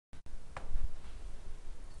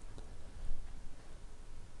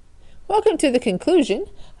Welcome to the conclusion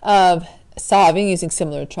of solving using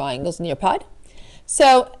similar triangles in Nearpod.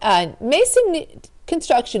 So Mason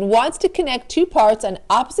Construction wants to connect two parts on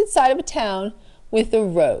opposite side of a town with a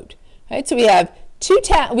road. Right? So we have two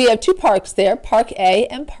parks there, Park A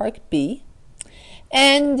and Park B.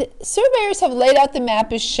 And surveyors have laid out the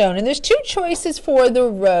map as shown, and there's two choices for the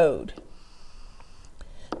road.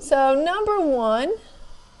 So number one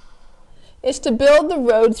is to build the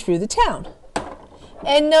road through the town.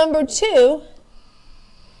 And number two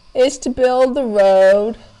is to build the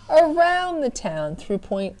road around the town through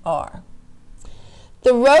point R.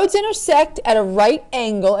 The roads intersect at a right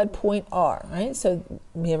angle at point R, right? So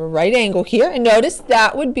we have a right angle here, and notice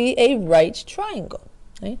that would be a right triangle,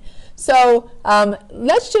 right? So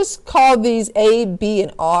let's just call these A, B,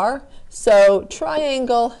 and R. So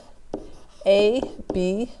triangle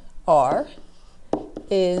ABR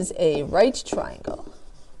is a right triangle.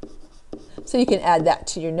 So you can add that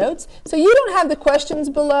to your notes. So you don't have the questions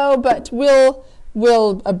below, but we'll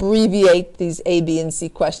abbreviate these A, B, and C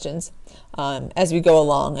questions as we go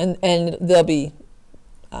along, and it'll be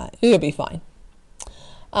fine.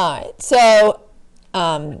 All right. So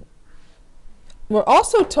we're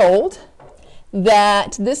also told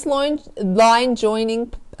that this line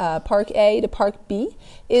joining Park A to Park B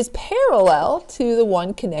is parallel to the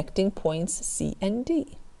one connecting points C and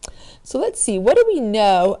D. So let's see, what do we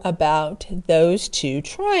know about those two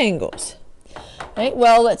triangles? Right,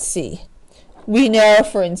 well, let's see. We know,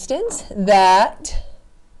 for instance, that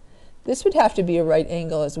this would have to be a right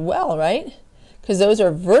angle as well, right? Because those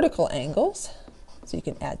are vertical angles. So you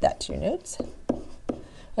can add that to your notes.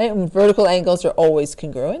 Right? And vertical angles are always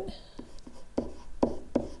congruent.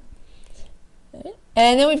 Right?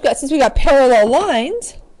 And then since we got parallel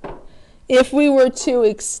lines, if we were to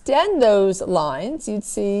extend those lines, you'd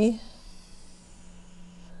see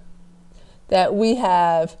that we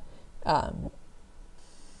have,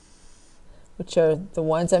 which are the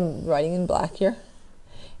ones I'm writing in black here,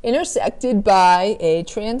 intersected by a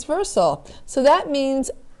transversal. So that means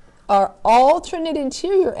our alternate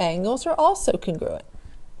interior angles are also congruent.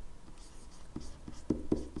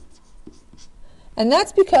 And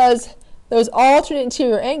that's because those alternate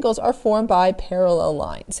interior angles are formed by parallel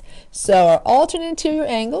lines. So our alternate interior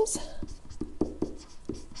angles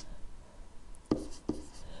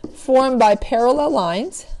formed by parallel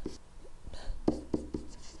lines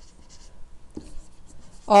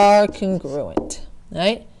are congruent,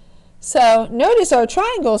 right? So notice our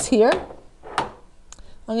triangles here.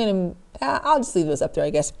 I'll just leave those up there,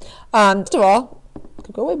 I guess. First of all,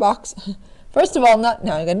 go away box. First of all, I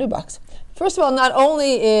got a new box. First of all, not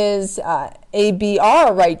only is ABR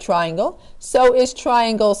a right triangle, so is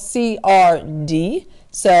triangle CRD.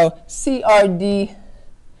 So CRD,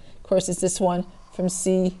 of course, is this one from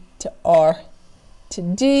C to R to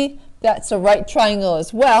D. That's a right triangle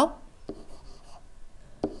as well.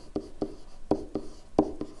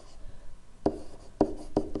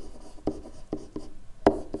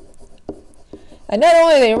 And not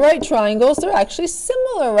only are they right triangles, they're actually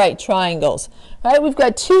similar right triangles. Right? We've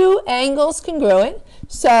got two angles congruent.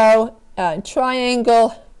 So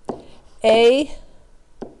triangle ABR,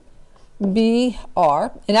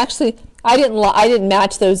 and actually I didn't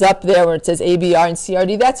match those up there where it says ABR and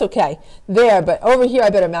CRD. That's okay there, but over here I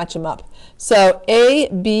better match them up. So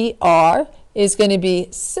ABR is going to be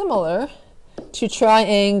similar to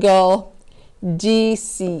triangle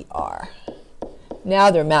DCR.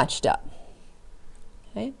 Now they're matched up.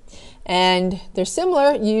 Okay? And they're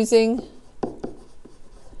similar using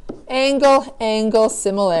angle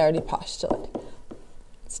similarity postulate.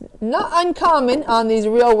 It's not uncommon on these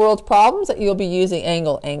real world problems that you'll be using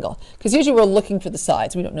angle, because usually we're looking for the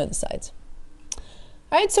sides. We don't know the sides.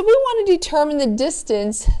 All right, so we want to determine the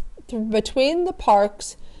distance between the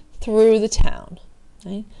parks through the town.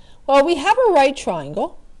 Okay? Well, we have a right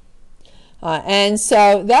triangle, and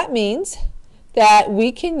so that means that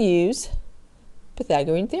we can use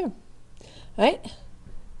Pythagorean theorem. Right?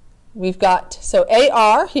 We've got, so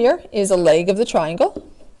AR here is a leg of the triangle,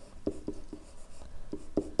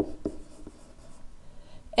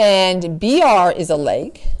 and BR is a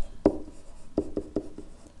leg,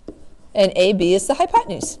 and AB is the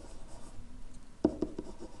hypotenuse.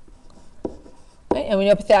 Right? And we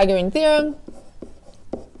know Pythagorean theorem.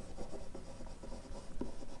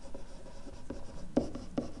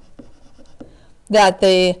 That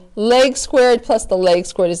the leg squared plus the leg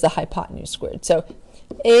squared is the hypotenuse squared. So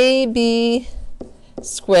AB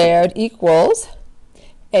squared equals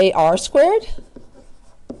AR squared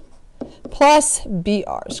plus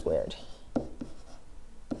BR squared.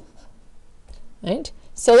 Right?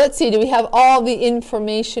 So let's see, do we have all the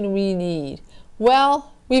information we need?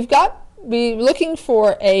 Well, we've got we're looking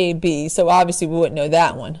for AB, so obviously we wouldn't know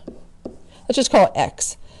that one. Let's just call it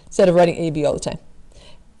X instead of writing AB all the time.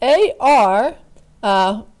 AR,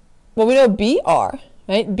 well, we know BR,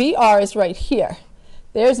 right? BR is right here.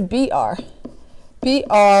 There's BR.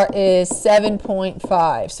 BR is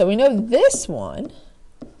 7.5. So we know this one,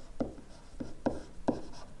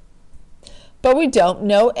 but we don't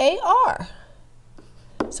know AR.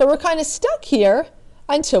 So we're kind of stuck here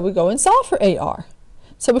until we go and solve for AR.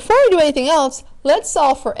 So before we do anything else, let's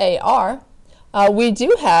solve for AR. We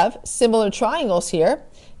do have similar triangles here.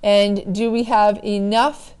 And do we have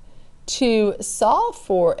enough to solve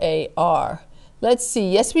for AR? Let's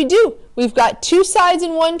see. Yes, we do. We've got two sides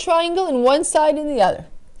in one triangle and one side in the other.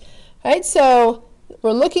 All right, so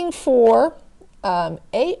we're looking for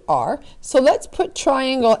AR. So let's put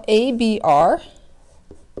triangle ABR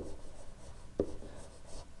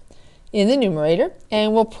in the numerator,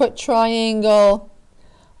 and we'll put triangle,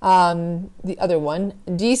 the other one,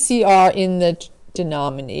 DCR in the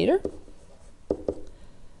denominator.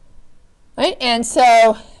 Right, and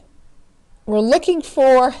so we're looking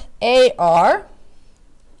for AR.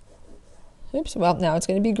 Oops, well, now it's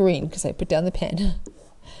going to be green because I put down the pen.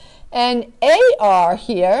 And AR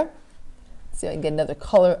here, let's see if I can get another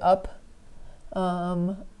color up. I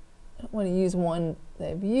don't want to use one that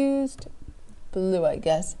I've used. Blue, I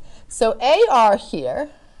guess. So AR here,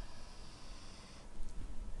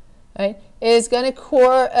 right, is going to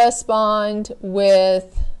correspond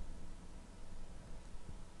with,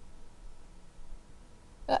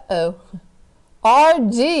 RD.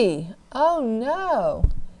 Oh no.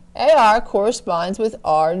 AR corresponds with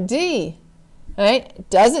RD. Right? It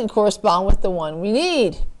doesn't correspond with the one we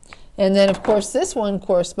need. And then of course this one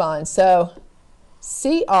corresponds. So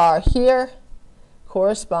CR here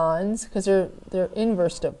corresponds, because they're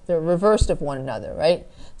reversed of one another, right?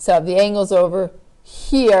 So if the angle's over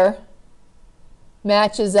here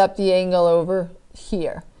matches up the angle over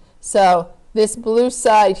here. So this blue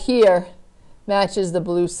side here matches the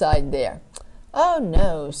blue side there. Oh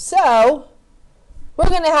no. So we're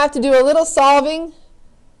going to have to do a little solving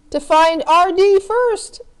to find RD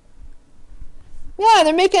first. Yeah,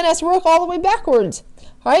 they're making us work all the way backwards.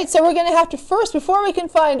 All right, so we're going to have to first, before we can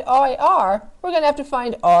find IR, we're going to have to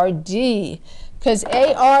find RD, because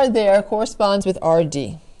AR there corresponds with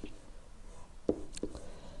RD.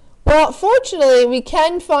 Well, fortunately, we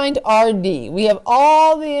can find RD. We have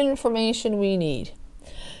all the information we need.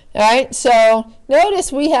 All right, so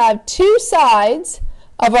notice we have two sides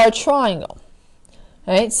of our triangle.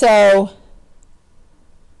 All right, so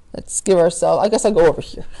let's give ourselves, I guess I'll go over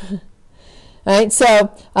here. All right,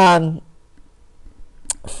 so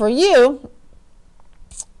for you,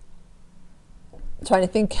 I'm trying to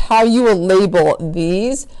think how you will label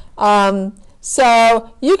these.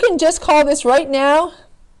 So you can just call this right now,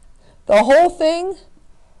 the whole thing,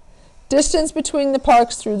 distance between the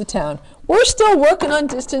parks through the town. We're still working on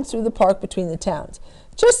distance through the park between the towns.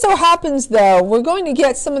 Just so happens, though, we're going to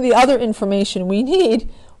get some of the other information we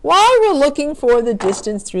need while we're looking for the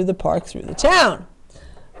distance through the park through the town.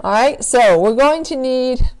 All right, so we're going to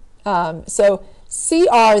need, so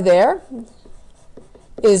CR there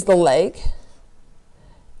is the leg,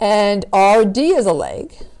 and RD is a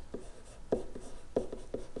leg,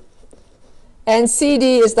 and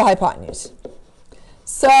CD is the hypotenuse.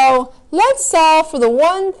 So let's solve for the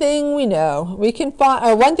one thing we know we can find,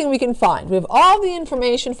 or one thing we can find. We have all the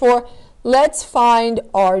information for. Let's find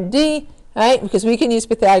RD, right? Because we can use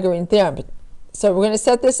Pythagorean theorem. So we're going to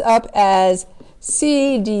set this up as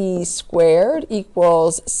CD squared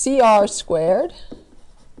equals CR squared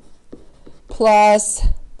plus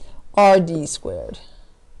RD squared.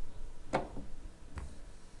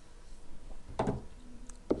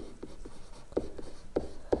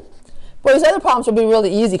 But these other problems will be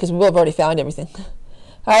really easy because we'll have already found everything.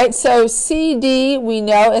 All right, so CD, we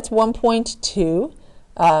know it's 1.2.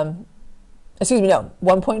 Excuse me, no,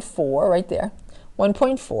 1.4 right there.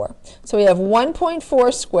 1.4. So we have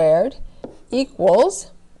 1.4 squared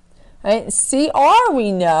equals, right, CR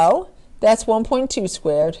we know, that's 1.2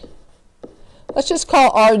 squared. Let's just call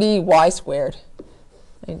RD y squared.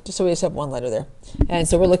 Right, just so we just have one letter there. And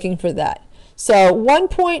so we're looking for that. So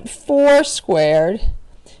 1.4 squared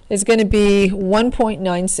is going to be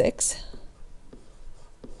 1.96,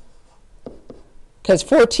 because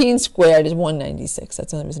 14 squared is 196.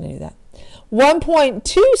 That's the only reason I do that.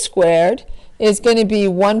 1.2 squared is going to be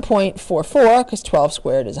 1.44, because 12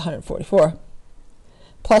 squared is 144,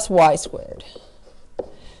 plus y squared.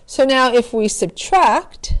 So now if we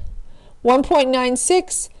subtract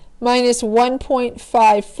 1.96 minus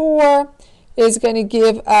 1.54 is going to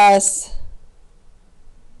give us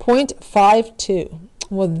 0.52.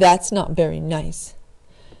 Well, that's not very nice.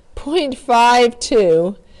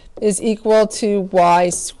 0.52 is equal to y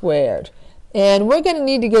squared. And we're going to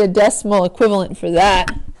need to get a decimal equivalent for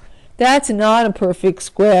that. That's not a perfect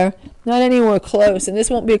square, not anywhere close. And this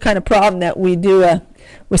won't be a kind of problem that we do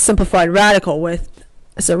with simplified radical with.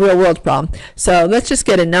 It's a real world problem. So let's just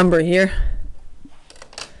get a number here.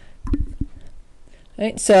 All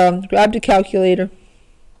right, so grab the calculator.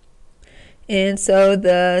 And so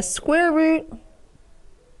the square root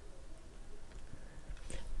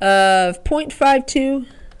of 0.52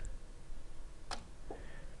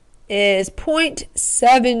 is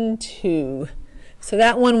 0.72. So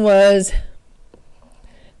that one was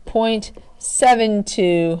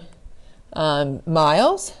 0.72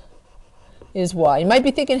 miles is y. You might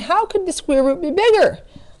be thinking, how could the square root be bigger?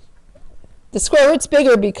 The square root's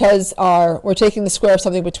bigger because we're taking the square of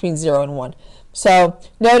something between 0 and 1. So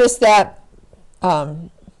notice that, well,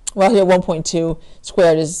 here 1.2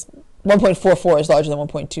 squared is 1.44 is larger than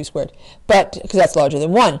 1.2 squared, but because that's larger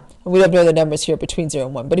than 1. And we don't know the numbers here between 0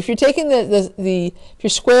 and 1. But if you're taking if you're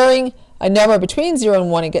squaring a number between 0 and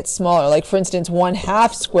 1, it gets smaller. Like for instance,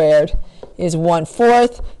 1/2 squared is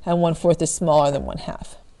 1/4, and 1/4 is smaller than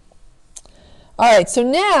 1/2. All right, so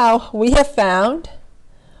now we have found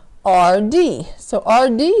RD. So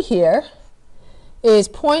RD here is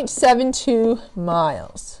 0.72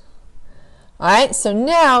 miles. All right, so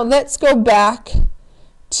now let's go back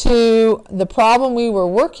to the problem we were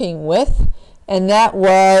working with, and that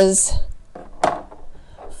was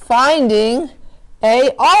finding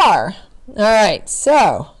AR. All right,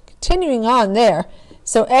 so continuing on there.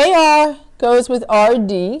 So AR goes with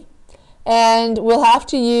RD, and we'll have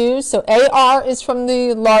to use, so AR is from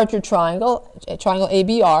the larger triangle, triangle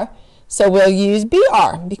ABR, so we'll use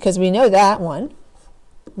BR because we know that one.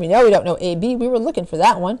 We know we don't know AB, we were looking for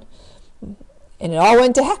that one, and it all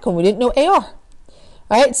went to heck when we didn't know AR.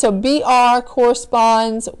 All right, so BR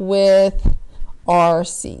corresponds with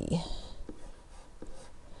RC.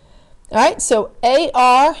 All right, so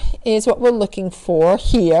AR is what we're looking for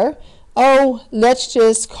here. Oh, let's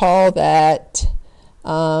just call that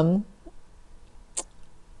M,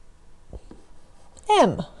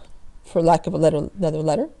 for lack of another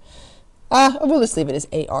letter. We'll just leave it as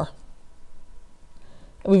AR.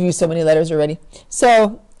 We've used so many letters already.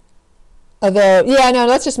 So,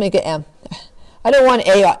 let's just make it M. I don't want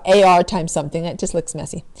AR times something. That just looks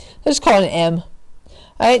messy. Let's just call it an M.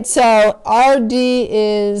 All right, so RD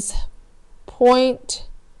is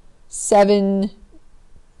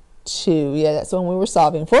 0.72. Yeah, that's the one we were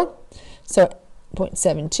solving for. So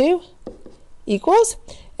 0.72 equals.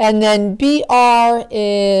 And then BR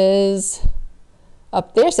is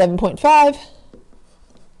up there, 7.5.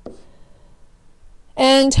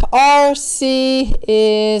 And RC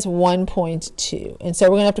is 1.2. And so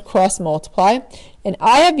we're going to have to cross multiply. And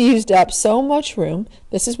I have used up so much room.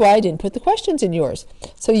 This is why I didn't put the questions in yours.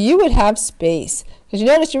 So you would have space. Because you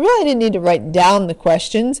notice you really didn't need to write down the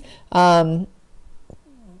questions to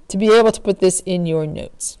be able to put this in your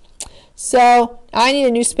notes. So I need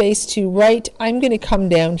a new space to write. I'm going to come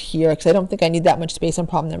down here because I don't think I need that much space on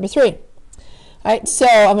problem number 3. All right, so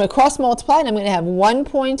I'm going to cross multiply, and I'm going to have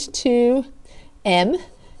 1.2 M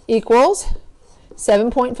equals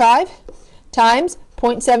 7.5 times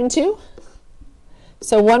 0.72.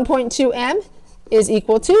 So 1.2 M is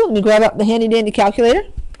equal to, let me grab up the handy dandy calculator,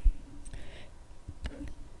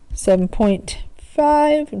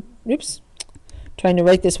 7.5, oops, trying to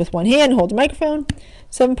write this with one hand, hold the microphone,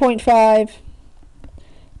 7.5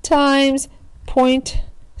 times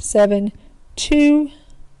 0.72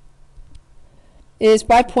 is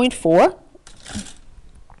 5.4.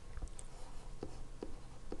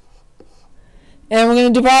 And we're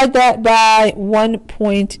going to divide that by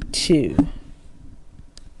 1.2.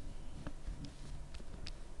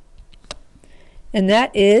 And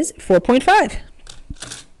that is 4.5.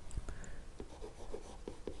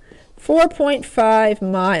 4.5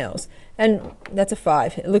 miles. And that's a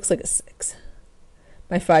 5. It looks like a 6.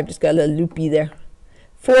 My 5 just got a little loopy there.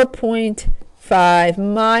 4.5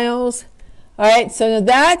 miles. All right, so now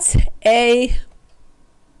that's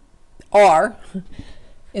AR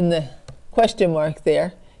in the question mark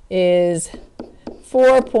there is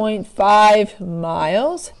 4.5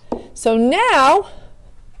 miles. So now,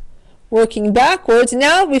 working backwards,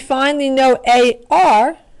 now that we finally know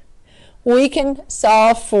AR, we can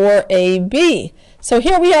solve for AB. So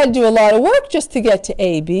here we had to do a lot of work just to get to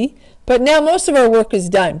AB, but now most of our work is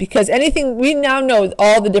done because anything, we now know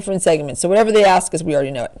all the different segments. So whatever they ask us, we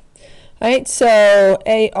already know it. All right, so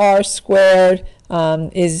AR squared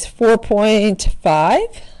is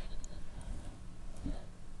 4.5.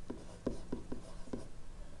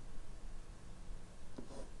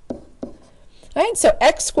 All right, so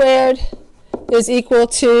x squared is equal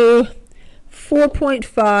to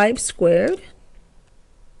 4.5 squared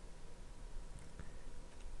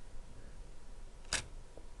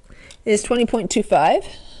is 20.25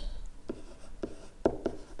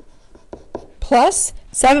 plus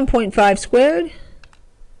 7.5 squared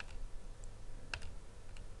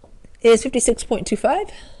is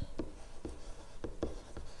 56.25.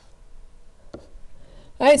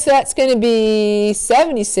 All right, so that's going to be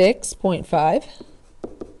 76.5.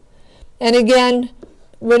 And again,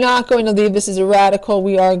 we're not going to leave this as a radical.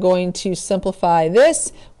 We are going to simplify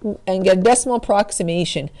this and get a decimal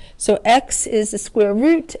approximation. So x is the square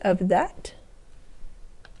root of that.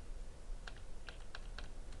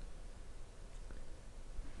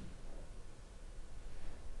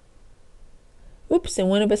 Oops, and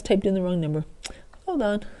one of us typed in the wrong number. Hold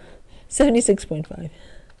on. 76.5.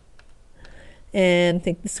 And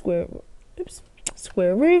take the square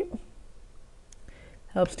root.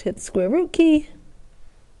 Helps to hit the square root key.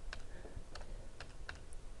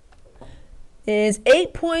 Is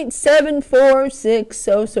 8.746,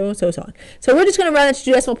 so on. So we're just going to round it to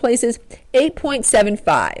two decimal places.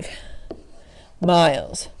 8.75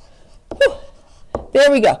 miles. Whew. There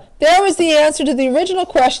we go. There was the answer to the original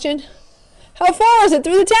question. How far is it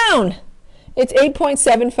through the town? It's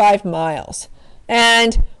 8.75 miles.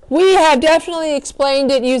 And we have definitely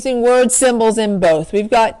explained it using word symbols in both. We've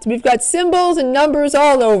got symbols and numbers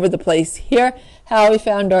all over the place here, how we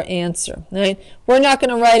found our answer. Right? We're not going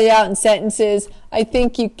to write it out in sentences. I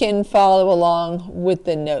think you can follow along with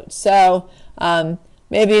the notes. So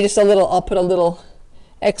maybe just I'll put a little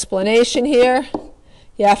explanation here.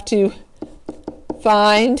 You have to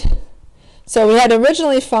find, so we had to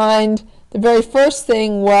originally find, the very first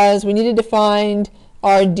thing was we needed to find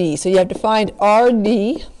RD. So you have to find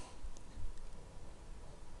RD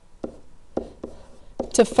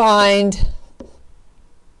to find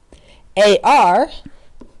AR,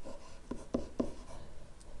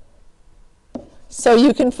 so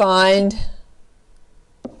you can find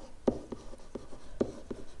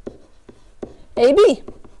AB,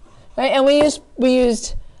 right? And we used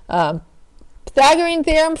Pythagorean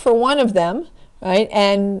theorem for one of them, right?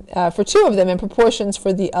 And for two of them, and proportions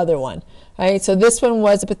for the other one, right? So this one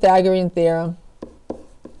was a Pythagorean theorem.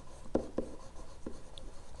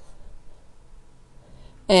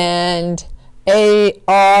 And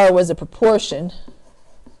AR was a proportion,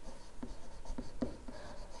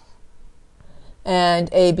 and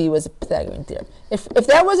AB was a Pythagorean theorem. If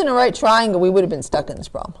that wasn't a right triangle, we would have been stuck in this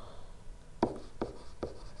problem.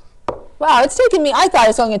 Wow, it's taken me, I thought it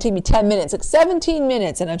was only going to take me 10 minutes. It's 17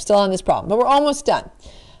 minutes, and I'm still on this problem, but we're almost done.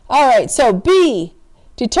 All right, so B,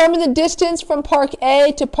 determine the distance from Park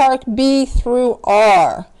A to Park B through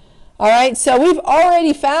R. All right, so we've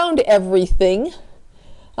already found everything.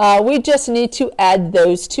 We just need to add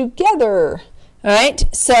those together. All right,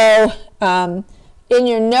 so in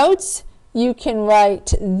your notes, you can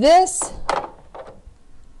write this.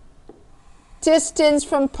 Distance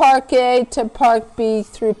from Park A to Park B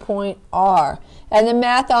through point R. And the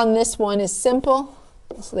math on this one is simple.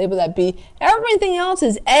 Let's label that B. Everything else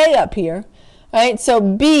is A up here. All right, so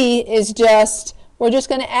B is just, we're just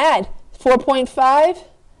going to add 4.5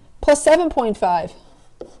 plus 7.5.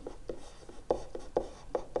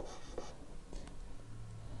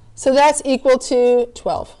 So that's equal to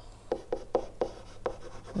 12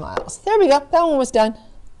 miles. There we go. That one was done.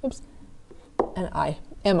 Oops. And MI.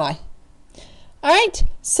 All right.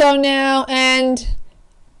 So now, and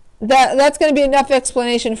that's going to be enough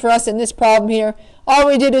explanation for us in this problem here. All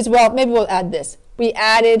we did is, well, maybe we'll add this. We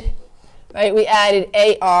added, right? We added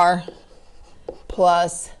AR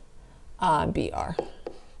plus BR.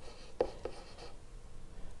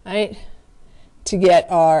 Right? To get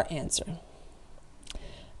our answer.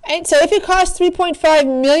 Right, so if it costs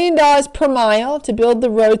 $3.5 million per mile to build the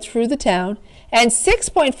road through the town and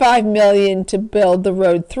 $6.5 million to build the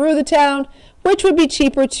road through the town, which would be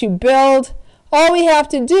cheaper to build? All we have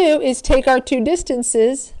to do is take our two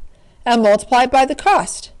distances and multiply it by the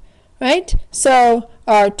cost, right? So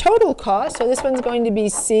our total cost, so this one's going to be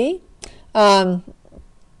C, and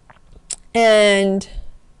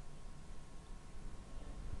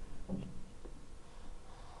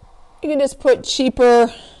you can just put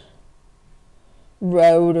cheaper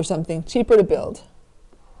road or something, cheaper to build.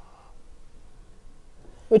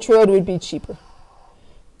 Which road would be cheaper?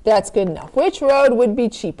 That's good enough. Which road would be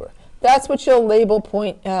cheaper? That's what you'll label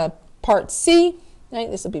part C.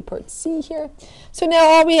 Right? This will be part C here. So now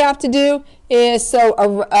all we have to do is, so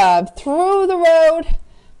through the road,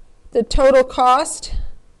 the total cost,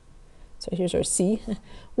 so here's our C,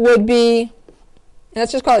 would be,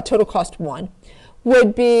 let's just call it total cost 1,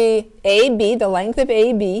 would be AB, the length of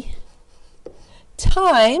AB,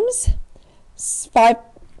 times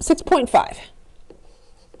 6.5.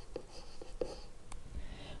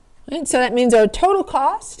 Right, so that means our total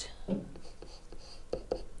cost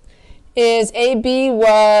is AB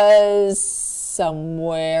was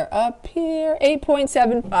somewhere up here,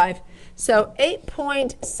 8.75. So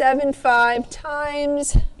 8.75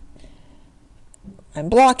 times, I'm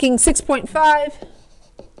blocking 6.5,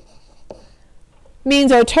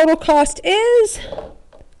 means our total cost is,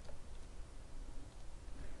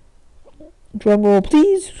 drum roll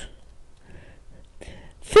please,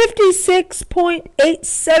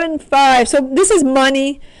 56.875. So this is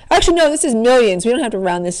money. Actually, no, this is millions. We don't have to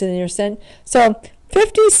round this in your cent. So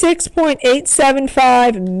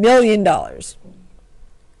 $56.875 million.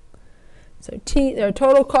 So their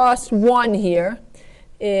total cost one here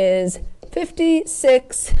is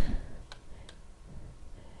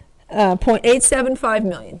 56.875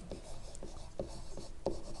 million.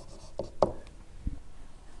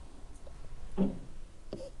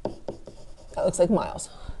 That looks like miles.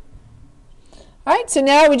 All right, so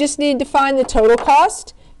now we just need to find the total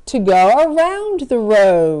cost to go around the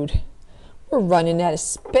road. We're running out of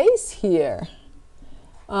space here.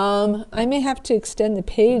 I may have to extend the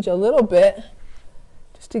page a little bit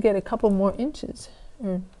just to get a couple more inches.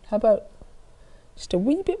 Or how about just a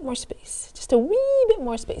wee bit more space? Just a wee bit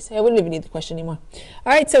more space. I wouldn't even need the question anymore.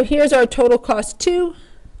 All right, so here's our total cost 2.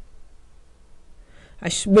 I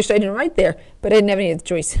wish I didn't write there, but I didn't have any other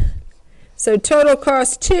choice. So total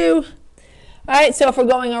cost 2. All right, so if we're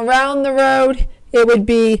going around the road, it would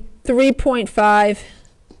be 3.5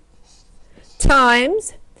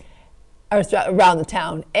 times, or around the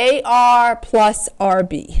town, AR plus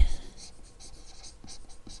RB.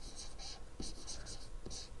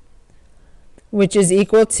 Which is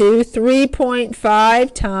equal to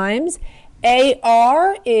 3.5 times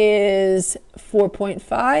AR is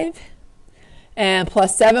 4.5 and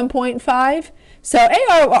plus 7.5. So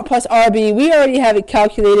AR plus RB, we already have it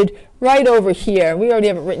calculated right over here. We already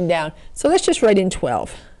have it written down. So let's just write in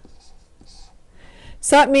 12.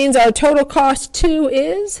 So that means our total cost 2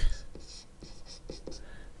 is,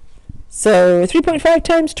 so 3.5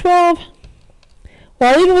 times 12.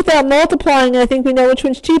 Well, even without multiplying, I think we know which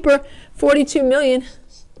one's cheaper. 42 million.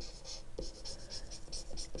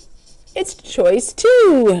 It's choice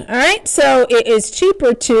 2. All right, so it is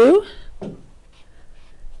cheaper to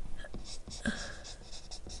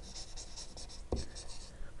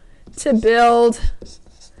build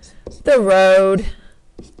the road,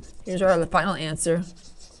 here's our final answer,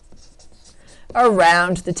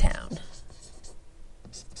 around the town.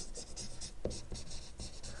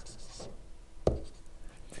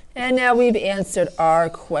 And now we've answered our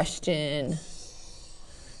question.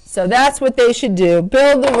 So that's what they should do,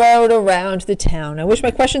 build the road around the town. I wish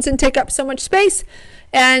my questions didn't take up so much space,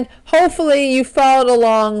 and hopefully you followed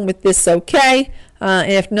along with this okay.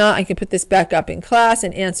 If not, I can put this back up in class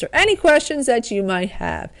and answer any questions that you might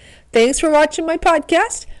have. Thanks for watching my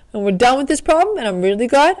podcast. And we're done with this problem, and I'm really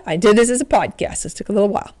glad I did this as a podcast. This took a little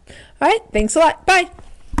while. All right, thanks a lot. Bye.